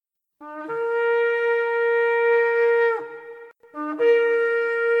For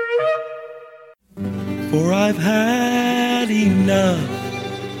I've had enough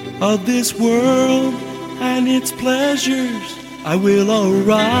of this world and its pleasures. I will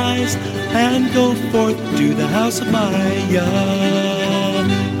arise and go forth to the house of my God.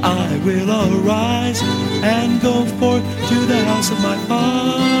 I will arise and go forth to the house of my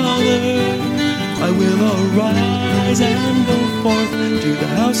Father. I will arise and go forth to the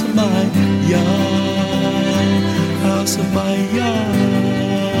house of my God. House of my God.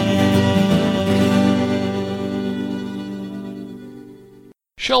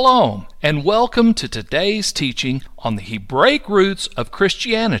 Shalom, and welcome to today's teaching on the Hebraic roots of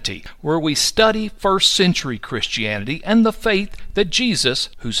Christianity, where we study first century Christianity and the faith that Jesus,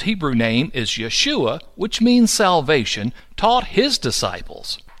 whose Hebrew name is Yeshua, which means salvation, taught his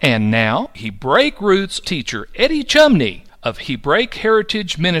disciples. And now, Hebraic roots teacher Eddie Chumney of Hebraic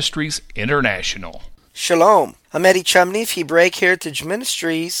Heritage Ministries International. Shalom. I'm Eddie Chumney of Hebraic Heritage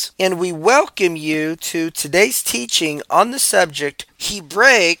Ministries, and we welcome you to today's teaching on the subject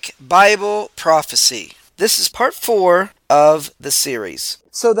Hebraic Bible Prophecy. This is part 4 of the series.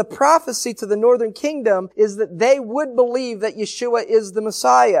 So the prophecy to the northern kingdom is that they would believe that Yeshua is the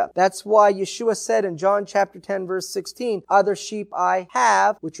Messiah. That's why Yeshua said in John chapter 10 verse 16, "Other sheep I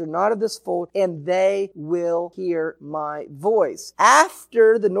have, which are not of this fold, and they will hear my voice."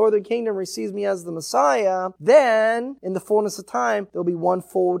 After the northern kingdom receives me as the Messiah, then in the fullness of time, there'll be one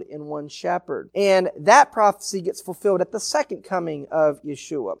fold and one shepherd. And that prophecy gets fulfilled at the second coming of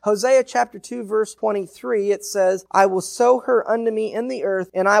Yeshua. Hosea chapter 2 verse 23, it says, "I will sow her unto me in the earth,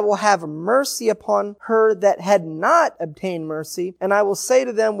 and I will have mercy upon her that had not obtained mercy. And I will say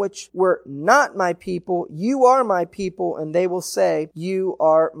to them which were not my people, you are my people, and they will say, you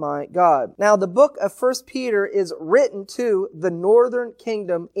are my God." Now, the book of 1 Peter is written to the northern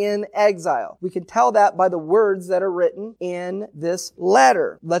kingdom in exile. We can tell that by the words that are written in this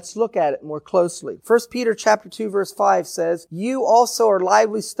letter. Let's look at it more closely. 1 Peter chapter 2 verse 5 says, "You also are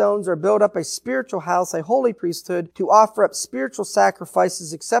lively stones, are built up a spiritual house, a holy priesthood, to offer up spiritual sacrifices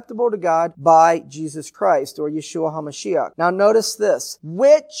acceptable to God by Jesus Christ," or Yeshua HaMashiach. Now notice this,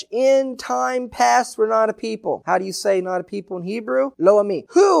 "which in time past were not a people." How do you say not a people in Hebrew? Lo ami.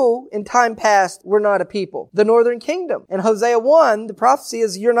 Who in time past were not a people? The northern kingdom. In Hosea 1, the prophecy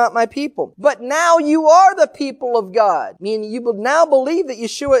is, "You're not my people. But now you are the people of God." Meaning you will now believe that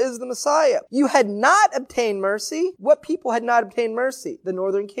Yeshua is the Messiah. You had not obtained mercy. What people had not obtained mercy? The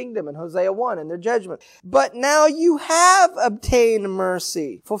northern kingdom in Hosea 1 and their judgment. But now you have obtained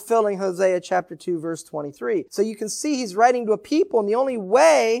mercy, fulfilling Hosea chapter 2 verse 23. So you can see he's writing to a people, and the only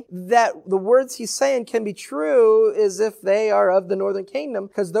way that the words he's saying can be true is if they are of the northern kingdom,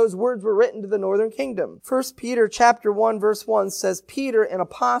 because those words were written to the northern kingdom. 1 Peter chapter 1 verse 1 says, "Peter, an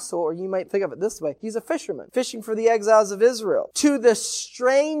apostle," or you might think of it this way, he's a fisherman, fishing for the exiles of Israel, "to the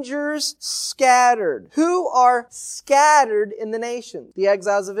strangers scattered." Who are scattered in the nation? The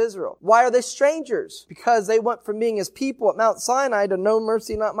exiles of Israel. Why are they strangers? Because they went from being his people at Mount Sinai to no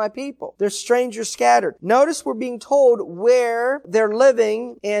mercy, not my people. They're strangers scattered. Notice we're being told where they're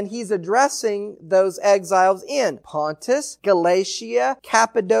living, and he's addressing those exiles in Pontus, Galatia,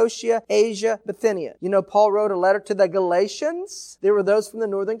 Cappadocia, Asia, Bithynia. You know, Paul wrote a letter to the Galatians. There were those from the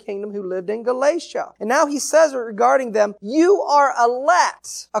northern kingdom who lived in Galatia. And now he says regarding them, "You are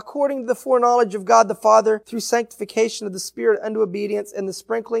elect according to the foreknowledge of God the Father through sanctification of the Spirit unto obedience and the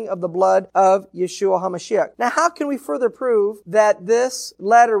sprinkling of the blood of Yeshua HaMashiach." Now, how can we further prove that this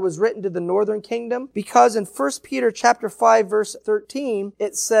letter was written to the northern kingdom? Because in 1 Peter chapter 5 verse 13,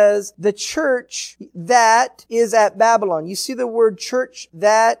 it says, "The church that is at Babylon." You see the word "church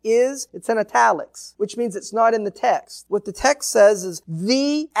that is"? It's in italics, which means it's not in the text. What the text says is,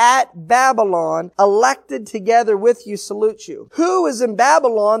 "The at Babylon, elected together with you, salute you." Who is in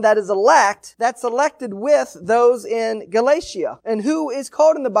Babylon that is elect? That's elected with those in Galatia. And who is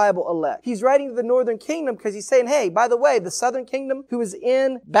called in the Bible elect? He's writing to the northern kingdom because he's saying, hey, by the way, the southern kingdom who is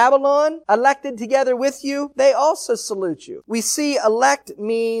in Babylon, elected together with you, they also salute you. We see elect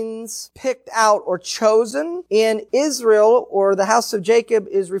means picked out or chosen. In Israel, or the house of Jacob,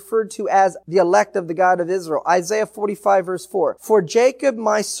 is referred to as the elect of the God of Israel. Isaiah 45 verse 4. "For Jacob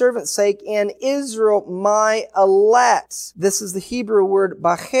my servant's sake, and Israel my elect." This is the Hebrew word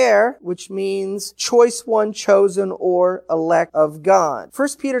bacher, which means choice one, chosen, or elect of God.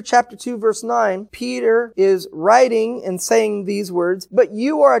 1 Peter chapter 2 verse 9, Peter is writing and saying these words, "But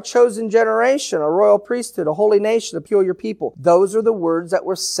you are a chosen generation, a royal priesthood, a holy nation, a peculiar people." Those are the words that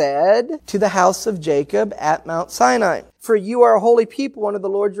were said to the house of Jacob at Mount Sinai. For you are a holy people unto the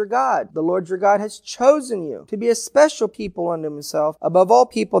Lord your God. The Lord your God has chosen you to be a special people unto himself above all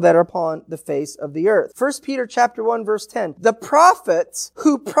people that are upon the face of the earth. 1 Peter chapter 1 verse 10. The prophets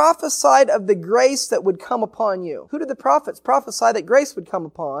who prophesied of the grace that would come upon you. Who did the prophets prophesy that grace would come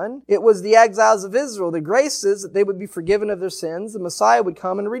upon? It was the exiles of Israel. The grace is that they would be forgiven of their sins. The Messiah would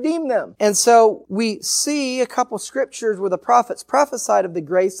come and redeem them. And so we see a couple scriptures where the prophets prophesied of the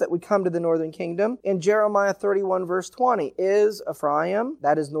grace that would come to the northern kingdom. In Jeremiah 31 verse 20, is Ephraim,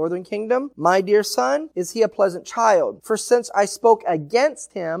 that is northern kingdom, my dear son, is he a pleasant child? For since I spoke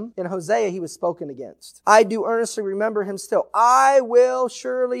against him, in Hosea he was spoken against. I do earnestly remember him still. I will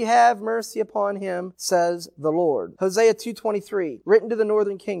surely have mercy upon him, says the Lord. Hosea 2:23, written to the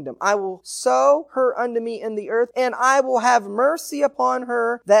northern kingdom. I will sow her unto me in the earth, and I will have mercy upon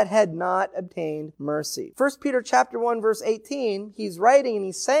her that had not obtained mercy. 1 Peter chapter 1 verse 18, he's writing and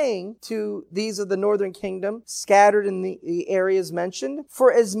he's saying to these of the northern kingdom, scattered in the areas mentioned,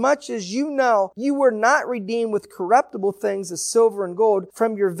 for as much as you know, you were not redeemed with corruptible things as silver and gold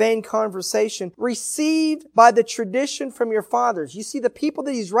from your vain conversation, received by the tradition from your fathers. You see, the people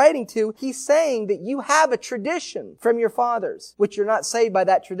that he's writing to, he's saying that you have a tradition from your fathers, which you're not saved by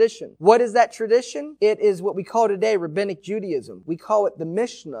that tradition. What is that tradition? It is what we call today Rabbinic Judaism. We call it the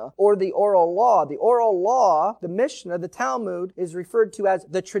Mishnah or the oral law. The oral law, the Mishnah, the Talmud, is referred to as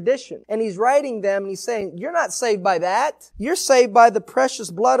the tradition. And he's writing them and he's saying, you're not saved by that. You're saved by the precious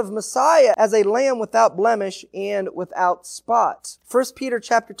blood of Messiah as a lamb without blemish and without spot. 1 Peter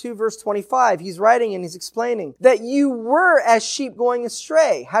chapter 2 verse 25, he's writing and he's explaining that you were as sheep going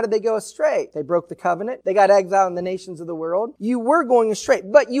astray. How did they go astray? They broke the covenant. They got exiled in the nations of the world. You were going astray,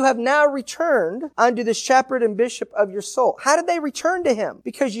 but you have now returned unto the shepherd and bishop of your soul. How did they return to him?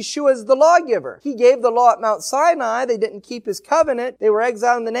 Because Yeshua is the lawgiver. He gave the law at Mount Sinai. They didn't keep his covenant. They were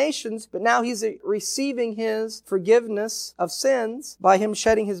exiled in the nations, but now he's receiving his forgiveness of sins by him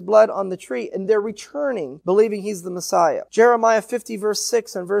shedding his blood on the tree, and they're returning, believing he's the Messiah. Jeremiah 50 verse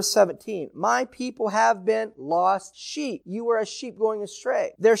 6 and verse 17. My people have been lost sheep. You were a sheep going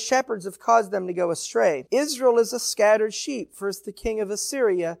astray. Their shepherds have caused them to go astray. Israel is a scattered sheep, for the king of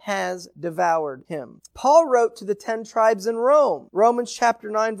Assyria has devoured him. Paul wrote to the 10 tribes in Rome. Romans chapter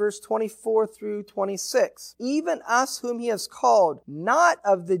 9 verse 24 through 26. Even us whom he has called, not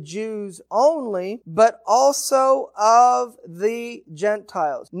of the Jews only, but also of the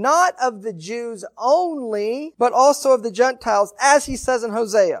Gentiles. Not of the Jews only, but also of the Gentiles, as he says in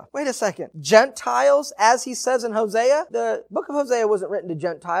Hosea. Wait a second. Gentiles, as he says in Hosea? The book of Hosea wasn't written to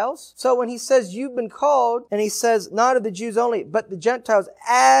Gentiles. So when he says you've been called, and he says not of the Jews only, but the Gentiles,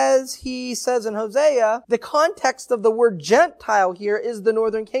 as he says in Hosea, the context of the word Gentile here is the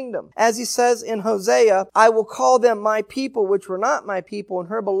northern kingdom. As he says in Hosea, I will call them my people, which were not my people, and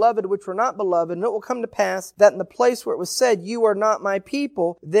her beloved, which were not beloved. And it will come to pass that in the place where it was said, you are not my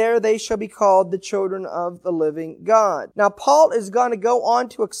people, there they shall be called the children of the living God. Now, Paul is going to go on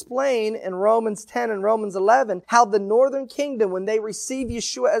to explain in Romans 10 and Romans 11 how the northern kingdom, when they receive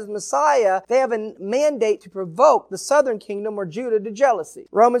Yeshua as Messiah, they have a mandate to provoke the southern kingdom or Judah to jealousy.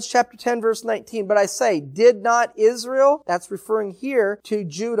 Romans chapter 10 verse 19, but I say, did not Israel, that's referring here to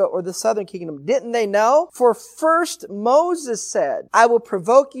Judah or the southern kingdom, didn't they know? For first Moses said, I will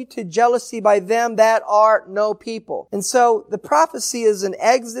provoke you to jealousy by them that are no people. And so the prophecy is in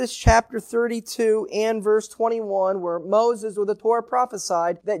Exodus chapter 32 and verse 21, where Moses or the Torah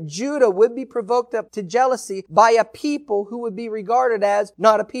prophesied that Judah would be provoked up to jealousy by a people who would be regarded as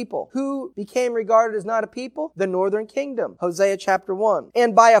not a people. Who became regarded as not a people? The northern kingdom. Hosea chapter 1.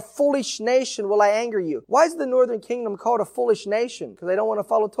 And by a foolish nation will I anger you. Why is the northern kingdom called a foolish nation? Because they don't want to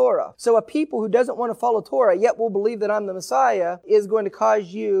follow Torah. So a people who doesn't want to follow Torah yet will believe that I'm the Messiah is going to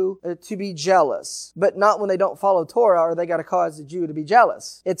cause you to be jealous. But not when they don't follow Torah, or they got to cause the Jew to be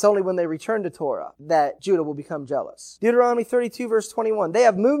jealous. It's only when they return to Torah that Judah will become jealous. Deuteronomy 32 verse 21. They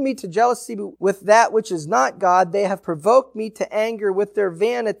have moved me to jealousy with that which is not God. They have provoked me to anger with their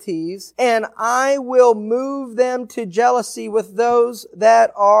vanities, and I will move them to jealousy with those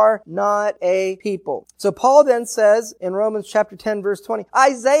that are not a people. So Paul then says in Romans chapter 10 verse 20,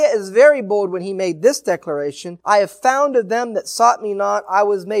 Isaiah is very bold when he made this declaration. I have found of them that sought me not. I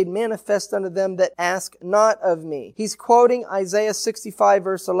was made manifest unto them that ask not of me. He's quoting Isaiah 65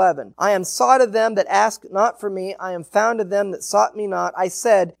 verse 11. I am sought of them that ask not for me. I am found of them that sought me not. I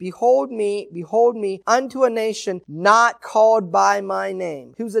said, behold me, unto a nation not called by my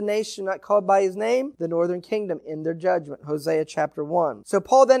name. Who's a nation not called by his name? The northern kingdom in their judgment. Hosea chapter 1. So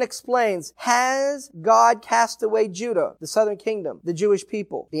Paul then explains, has God cast away Judah, the southern kingdom, the Jewish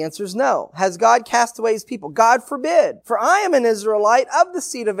people? The answer is no. Has God cast away his people? God forbid. For I am an Israelite of the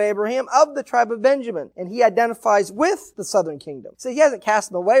seed of Abraham, of the tribe of Benjamin. And he identifies with the southern kingdom. So he hasn't cast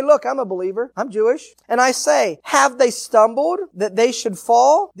them away. Look, I'm a believer. I'm Jewish. And I say, have they stumbled that they should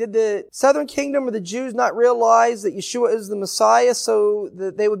fall? Did the southern kingdom or the Jews not realize that Yeshua is the Messiah so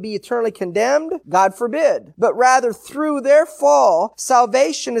that they would be eternally condemned? God forbid. But rather through their fall,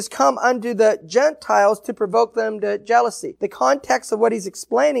 salvation has come unto the Gentiles to provoke them to jealousy. The context of what he's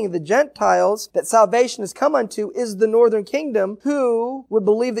explaining, the Gentiles that salvation has come unto is the northern kingdom who would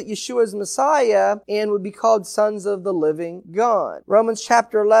believe that Yeshua is Messiah and would be called sons of the living God. Romans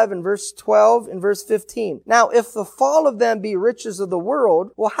chapter 11, verse 12 and verse 15. Now, if the fall of them be riches of the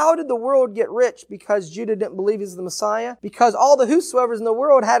world, well, how did the world get rich? Because Judah didn't believe he's the Messiah? Because all the whosoever's in the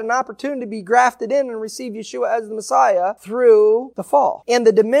world had an opportunity to be grafted in and receive Yeshua as the Messiah through the fall. And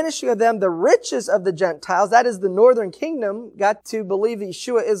the diminishing of them, the riches of the Gentiles, that is the northern kingdom, got to believe that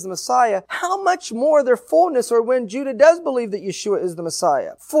Yeshua is the Messiah. How much more their fullness, or when Judah does believe that Yeshua is the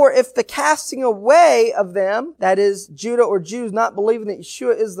Messiah? For if the casting away of them, that is Judah or Jews not believing that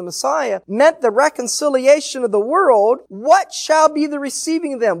Yeshua is the Messiah, meant the reconciliation of the world, what shall be the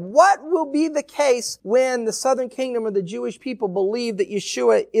receiving of them? What will be the case when the southern kingdom or the Jewish people believe that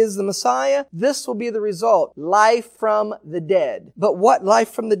Yeshua is the Messiah? This will be the result. Life from the dead. But what life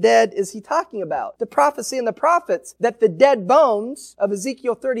from the dead is he talking about? The prophecy and the prophets that the dead bones of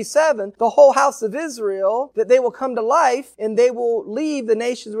Ezekiel 37, the whole house of Israel, that they will come to life and they will leave the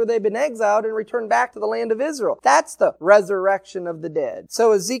nations where they've been exiled and return back to the land of Israel. That's the resurrection of the dead.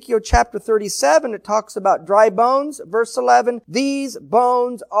 So Ezekiel chapter 37, it talks about dry bones. Verse 11, these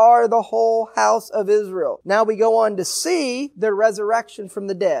bones are the whole house of Israel. Now we go on to see the resurrection from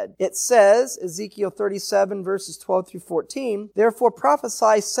the dead. It says, Ezekiel 37 verses 12 through 14, therefore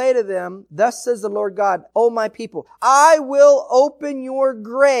prophesy, say to them, thus says the Lord God, O my people, I will open your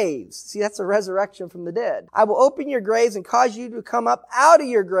graves. See, that's a resurrection from the dead. I will open your graves and cause you to come up out of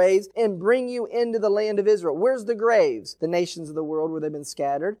your graves and bring you into the land of Israel. Where's the graves? The nations of the world where they've been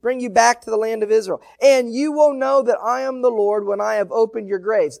scattered. Bring you back to the land of Israel. And you will know that I am the Lord when I have opened your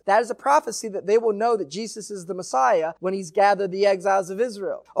graves. That is a prophecy that they will know that Jesus is the Messiah when he's gathered the exiles of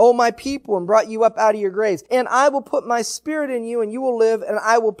Israel. O my people, and brought you up out of your graves. And I will put my spirit in you and you will live, and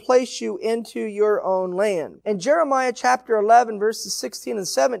I will place you into your own land. In Jeremiah chapter 11 verses 16 and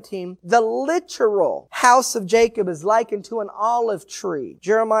 17, the literal house of Jacob is likened to an olive tree.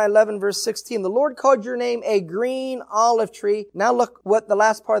 Jeremiah 11 verse 16, the Lord called your name a green olive tree. Now look what the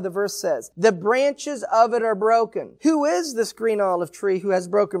last part of the verse says. The branches of it are broken. Who is this green olive tree who has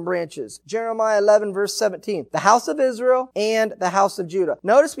broken branches? Jeremiah 11 verse 17, the house of Israel and the house of Judah.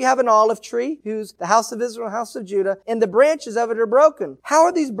 Notice we have an olive tree who's the house of Israel and house of Judah, and the branches of it are broken. How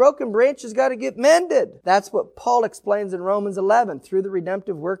are these broken branches got to get mended? That's what Paul explains in Romans 11 through the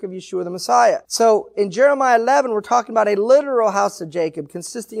redemptive work of Yeshua the Messiah. So in Jeremiah 11, we're talking about a literal house of Jacob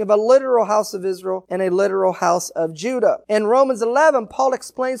consisting of a literal house of Israel and a literal house of Judah. In Romans 11, Paul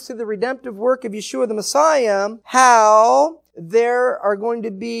explains through the redemptive work of Yeshua the Messiah how there are going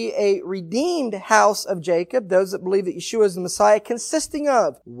to be a redeemed house of Jacob, those that believe that Yeshua is the Messiah, consisting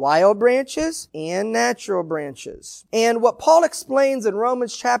of wild branches and natural branches. And what Paul explains in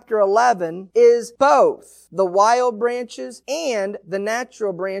Romans chapter 11 is both the wild branches and the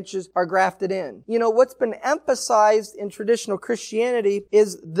natural branches are grafted in. You know, what's been emphasized in traditional Christianity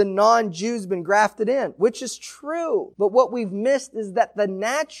is the non-Jews been grafted in, which is true. But what we've missed is that the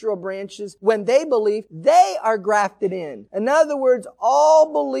natural branches, when they believe, they are grafted in. In other words,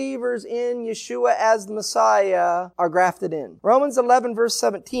 all believers in Yeshua as the Messiah are grafted in. Romans 11 verse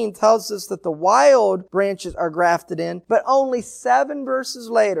 17 tells us that the wild branches are grafted in, but only 7 verses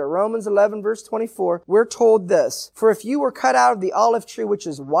later, Romans 11 verse 24, we're told this, for if you were cut out of the olive tree which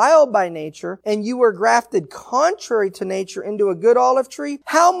is wild by nature, and you were grafted contrary to nature into a good olive tree,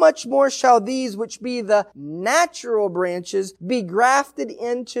 how much more shall these which be the natural branches be grafted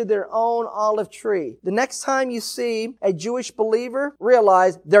into their own olive tree? The next time you see a Jewish believer,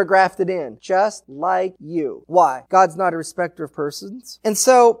 realize they're grafted in, just like you. Why? God's not a respecter of persons. And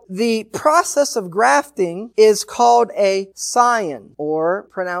so the process of grafting is called a scion, or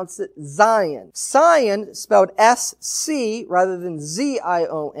pronounce it Zion. Scion spelled S-C rather than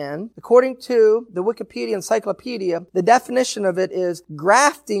Z-I-O-N. According to the Wikipedia Encyclopedia, the definition of it is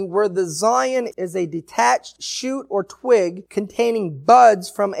grafting where the Zion is a detached shoot or twig containing buds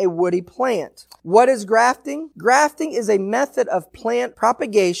from a woody plant. What is grafting? Grafting is a method of plant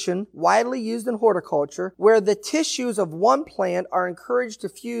propagation widely used in horticulture where the tissues of one plant are encouraged to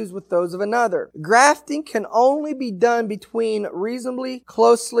fuse with those of another. Grafting can only be done between reasonably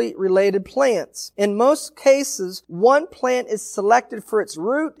closely related plants. In most cases, one plant is selected for its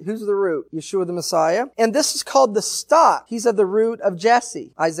root. Who's the root? Yeshua the Messiah. And this is called the stock. He's of the root of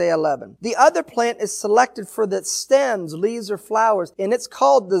Jesse, Isaiah 11. The other plant is selected for the stems, leaves, or flowers, and it's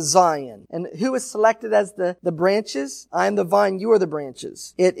called the Zion. And who is selected as the branches? I am the vine, you are the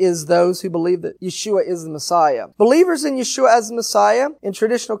branches. It is those who believe that Yeshua is the Messiah. Believers in Yeshua as the Messiah in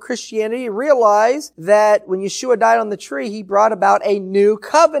traditional Christianity realize that when Yeshua died on the tree, He brought about a new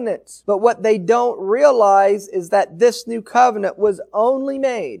covenant. But what they don't realize is that this new covenant was only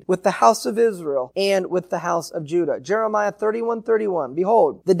made with the house of Israel and with the house of Judah. Jeremiah 31:31.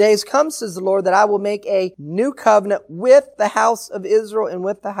 Behold, the days come, says the Lord, that I will make a new covenant with the house of Israel and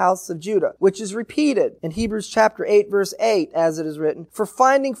with the house of Judah, which is repeated in Hebrews chapter 8, verse 8, as it is written, for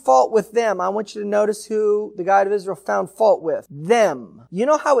finding fault with them. I want you to notice who the God of Israel found fault with. Them. You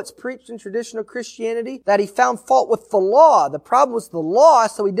know how it's preached in traditional Christianity? That He found fault with the law. The problem was the law,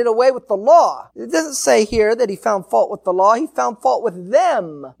 so He did away with the law. It doesn't say here that He found fault with the law. He found fault with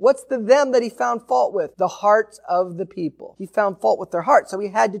them. What's the them that He found fault with? The hearts of the people. He found fault with their hearts, so He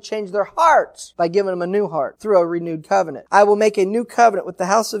had to change their hearts by giving them a new heart through a renewed covenant. I will make a new covenant with the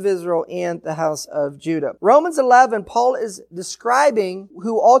house of Israel and the house of Judah. Romans 11, Paul is describing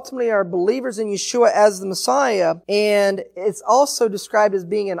who ultimately are believers in Yeshua as the Messiah, and it's also described as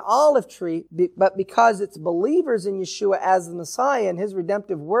being an olive tree, but because it's believers in Yeshua as the Messiah and His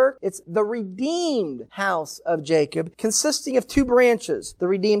redemptive work, it's the redeemed house of Jacob, consisting of two branches, the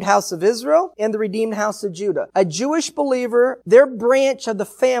redeemed house of Israel and the redeemed house of Judah. A Jewish believer, their branch of the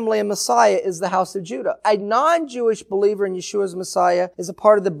family of Messiah is the house of Judah. A non-Jewish believer in Yeshua's Messiah is a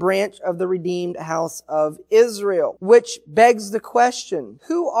part of the branch of the redeemed house of Israel, which begs the question,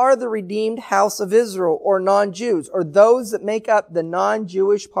 who are the redeemed house of Israel, or non-Jews, or those that make up the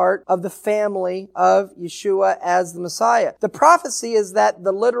non-Jewish part of the family of Yeshua as the Messiah? The prophecy is that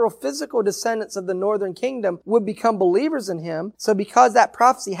the literal physical descendants of the northern kingdom would become believers in Him. So because that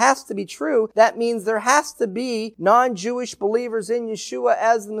prophecy has to be true, that means there has to be non-Jewish believers in Yeshua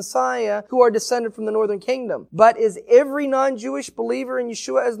as the Messiah who are descended from the northern kingdom. But is every non-Jewish believer in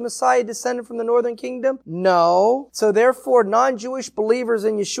Yeshua as Messiah descended from the northern kingdom? No. So therefore, non-Jewish believers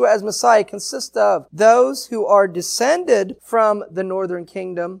in Yeshua as Messiah consist of those who are descended from the northern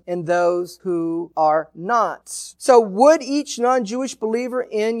kingdom and those who are not. So would each non-Jewish believer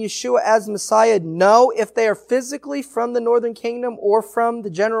in Yeshua as Messiah know if they are physically from the northern kingdom or from the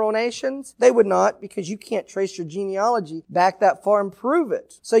general nations? They would not, because you can't trace your genealogy back that far and prove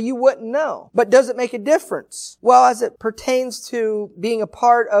it. So you wouldn't know. But does it make a difference? Well, as it pertains to being a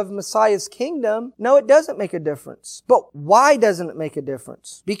part of Messiah's kingdom, no, it doesn't make a difference. But why doesn't it make a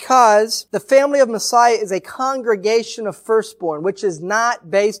difference? Because the family of Messiah is a congregation of firstborn, which is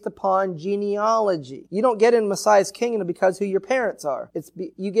not based upon genealogy. You don't get into Messiah's kingdom because who your parents are.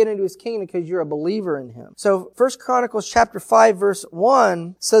 You get into His kingdom because you're a believer in Him. So 1 Chronicles chapter 5 verse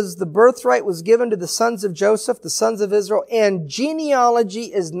 1 says, the birthright was given to the sons of Joseph, the sons of Israel, and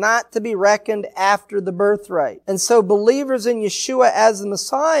genealogy is not to be reckoned after the birthright. And so believers in Yeshua as the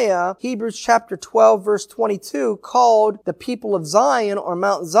Messiah, Hebrews chapter 12 verse 22, called the people of Zion or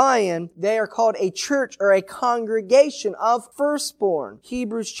Mount Zion, they are called a church or a congregation of firstborn.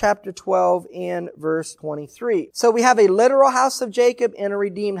 Hebrews chapter 12 and verse 23. So we have a literal house of Jacob and a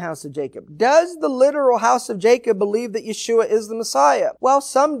redeemed house of Jacob. Does the literal house of Jacob believe that Yeshua is the Messiah? Well,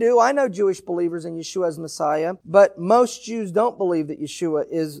 some do. I know Jewish believers in Yeshua as Messiah, but most Jews don't believe that Yeshua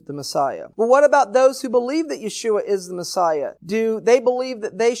is the Messiah. Well, what about those who believe that Yeshua is the Messiah? Do they believe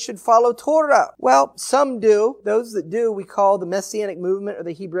that they should follow Torah? Well, some do. Those that do, we call the Messianic movement or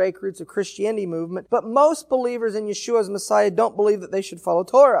the Hebraic roots of Christianity movement. But most believers in Yeshua as Messiah don't believe that they should follow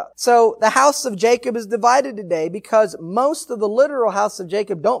Torah. So the house of Jacob is divided today because most of the literal house of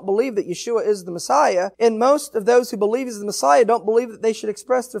Jacob don't believe that Yeshua is the Messiah, and most of those who believe He's the Messiah don't believe that they should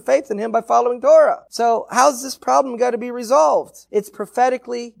express their faith in Him by following Torah. So how's this problem got to be resolved? It's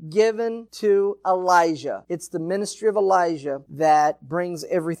prophetically given to Elijah. It's the ministry of Elijah that brings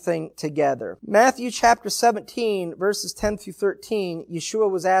everything together. Matthew chapter 17, verses 10 through 13, Yeshua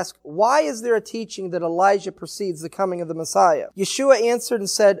was asked, why is there a teaching that Elijah precedes the coming of the Messiah? Yeshua answered and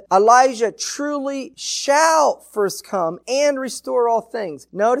said, Elijah truly shall first come and restore all things.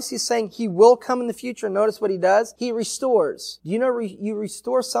 Notice He's saying He will come in the future. Notice what He does. He restores. Do you know you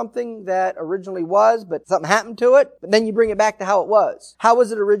restore something that originally was, but something happened to it, but then you bring it back to how it was? How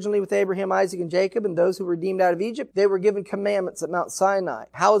was it originally with Abraham, Isaac, and Jacob and those who were redeemed out of Egypt? They were given commandments at Mount Sinai.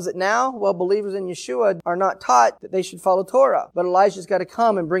 How is it now? Well, believers in Yeshua are not not taught that they should follow Torah. But Elijah's got to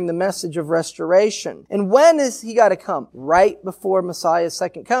come and bring the message of restoration. And when is he got to come? Right before Messiah's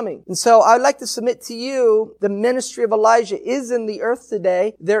second coming. And so I'd like to submit to you, the ministry of Elijah is in the earth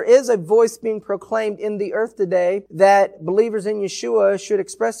today. There is a voice being proclaimed in the earth today that believers in Yeshua should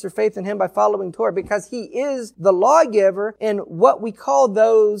express their faith in him by following Torah, because he is the lawgiver. And what we call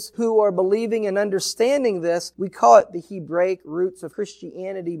those who are believing and understanding this, we call it the Hebraic roots of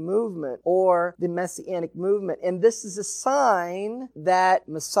Christianity movement, or the Messianic movement. And this is a sign that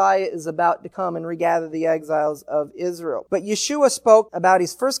Messiah is about to come and regather the exiles of Israel. But Yeshua spoke about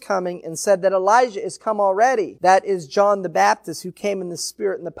his first coming and said that Elijah is come already. That is John the Baptist, who came in the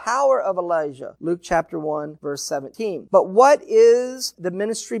spirit and the power of Elijah. Luke chapter 1, verse 17. But what is the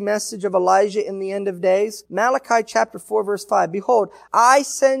ministry message of Elijah in the end of days? Malachi chapter 4, verse 5. Behold, I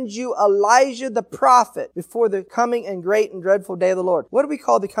send you Elijah the prophet before the coming and great and dreadful day of the Lord. What do we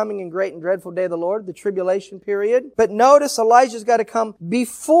call the coming and great and dreadful day of the Lord? The tribulation period. But notice Elijah's got to come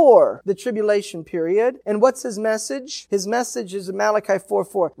before the tribulation period. And what's his message? His message is in Malachi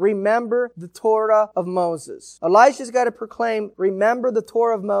 4:4. Remember the Torah of Moses. Elijah's got to proclaim, remember the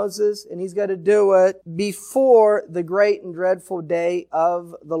Torah of Moses, and he's got to do it before the great and dreadful day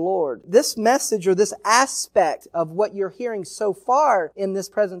of the Lord. This message, or this aspect of what you're hearing so far in this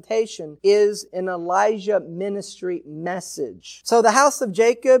presentation, is an Elijah ministry message. So the house of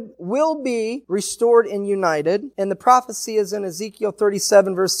Jacob will be restored and united, and the prophecy is in Ezekiel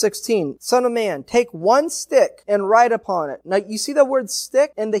 37 verse 16. Son of man, take one stick and write upon it. Now you see the word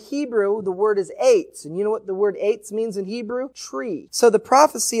stick? In the Hebrew, the word is eitz. And you know what the word eitz means in Hebrew? Tree. So the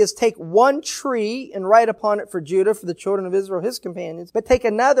prophecy is take one tree and write upon it for Judah, for the children of Israel, his companions. But take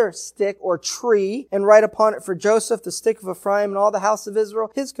another stick or tree and write upon it for Joseph, the stick of Ephraim, and all the house of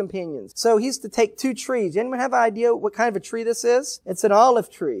Israel, his companions. So he's to take two trees. Anyone have an idea what kind of a tree this is? It's an olive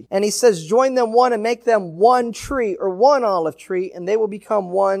tree. And he says, join them one and make them one tree, or one olive tree, and they will become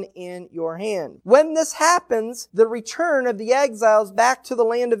one in your hand. When this happens, the return of the exiles back to the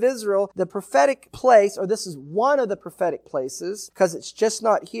land of Israel, the prophetic place, or this is one of the prophetic places, because it's just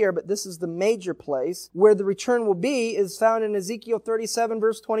not here, but this is the major place where the return will be, is found in Ezekiel 37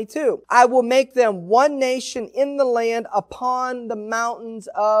 verse 22. I will make them one nation in the land upon the mountains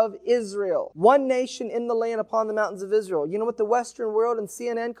of Israel. One nation in the land upon the mountains of Israel. You know what the Western world and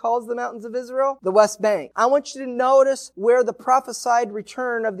CNN calls the mountains of Israel? The West Bank. I want you to notice where the prophesied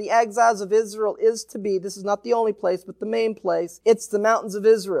return of the exiles of Israel is to be. This is not the only place, but the main place. It's the mountains of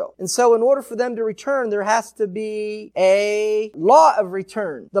Israel. And so in order for them to return, there has to be a law of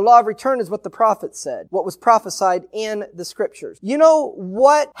return. The law of return is what the prophet said, what was prophesied in the scriptures. You know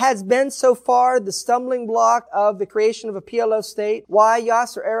what has been so far the stumbling block of the creation of a PLO state? Why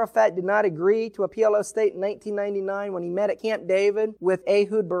Yasser Arafat did not agree to a PLO state in 1999 when he met at Camp David with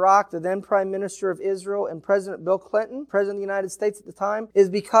Ehud Barak, the then Prime Minister of Israel, and President Bill Clinton, President of the United States at the time, is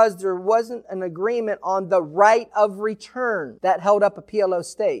because there wasn't an agreement on the right of return that held up a PLO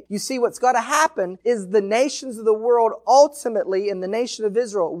state. You see, what's got to happen is the nations of the world ultimately, and the nation of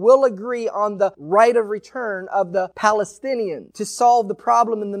Israel, will agree on the right of return of the Palestinian to solve the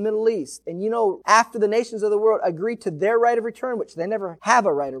problem in the Middle East. And you know, after the nations of the world agree to their right of return, which they never have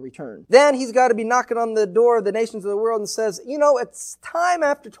a right of return, then he's got to be knocking on the door of the nations of the world and says, you know, it's time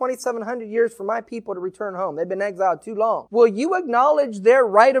after 2,700 years for my people to return home. They've been exiled too long. Will you acknowledge their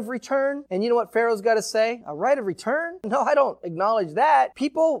right of return? And you know what Pharaoh's got to say? A right of return? No, I don't acknowledge that.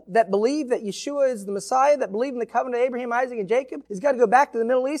 People that believe that Yeshua is the Messiah, that believe in the covenant of Abraham, Isaac, and Jacob, has got to go back to the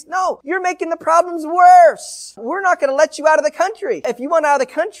Middle East? No, you're making the problems worse. We're not going to let you out of the country. If you want out of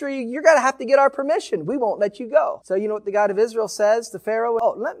the country, you're going to have to get our permission. We won't let you go. So you know what the God of Israel says to Pharaoh?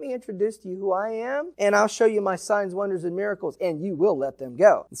 Oh, let me introduce to you who I am, and I'll show you my signs, wonders, and miracles, and you will let them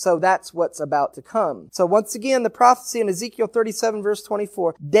go. So that's what's about to come. So once again, the prophecy in Ezekiel 37 verse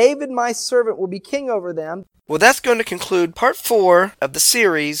 24, David my servant will be king over them. Well, that's going to conclude part 4 of the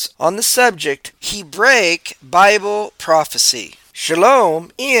series on the subject, Hebraic Bible Prophecy.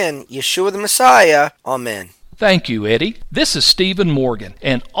 Shalom in Yeshua the Messiah. Amen. Thank you, Eddie. This is Stephen Morgan,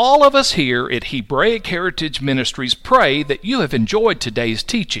 and all of us here at Hebraic Heritage Ministries pray that you have enjoyed today's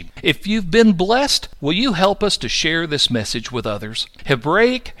teaching. If you've been blessed, will you help us to share this message with others?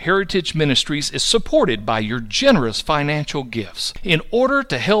 Hebraic Heritage Ministries is supported by your generous financial gifts. In order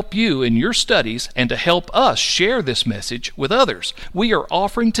to help you in your studies and to help us share this message with others, we are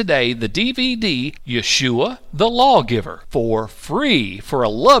offering today the DVD Yeshua the Lawgiver for free for a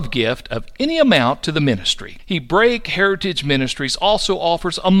love gift of any amount to the ministry. Hebraic Heritage Ministries also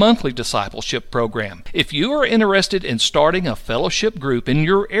offers a monthly discipleship program. If you are interested in starting a fellowship group in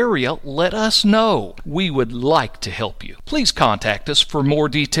your area, let us know. We would like to help you. Please contact us for more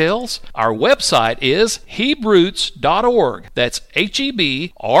details. Our website is Hebroots.org. That's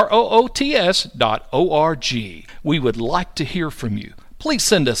HEBROOTS.org. We would like to hear from you. Please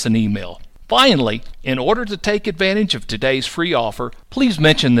send us an email. Finally, in order to take advantage of today's free offer, please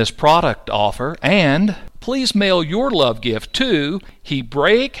mention this product offer and please mail your love gift to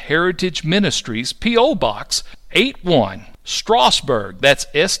Hebraic Heritage Ministries, P.O. Box 81, Strasburg, that's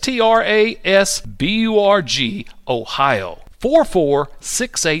Strasburg, Ohio,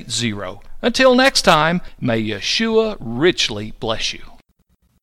 44680. Until next time, may Yeshua richly bless you.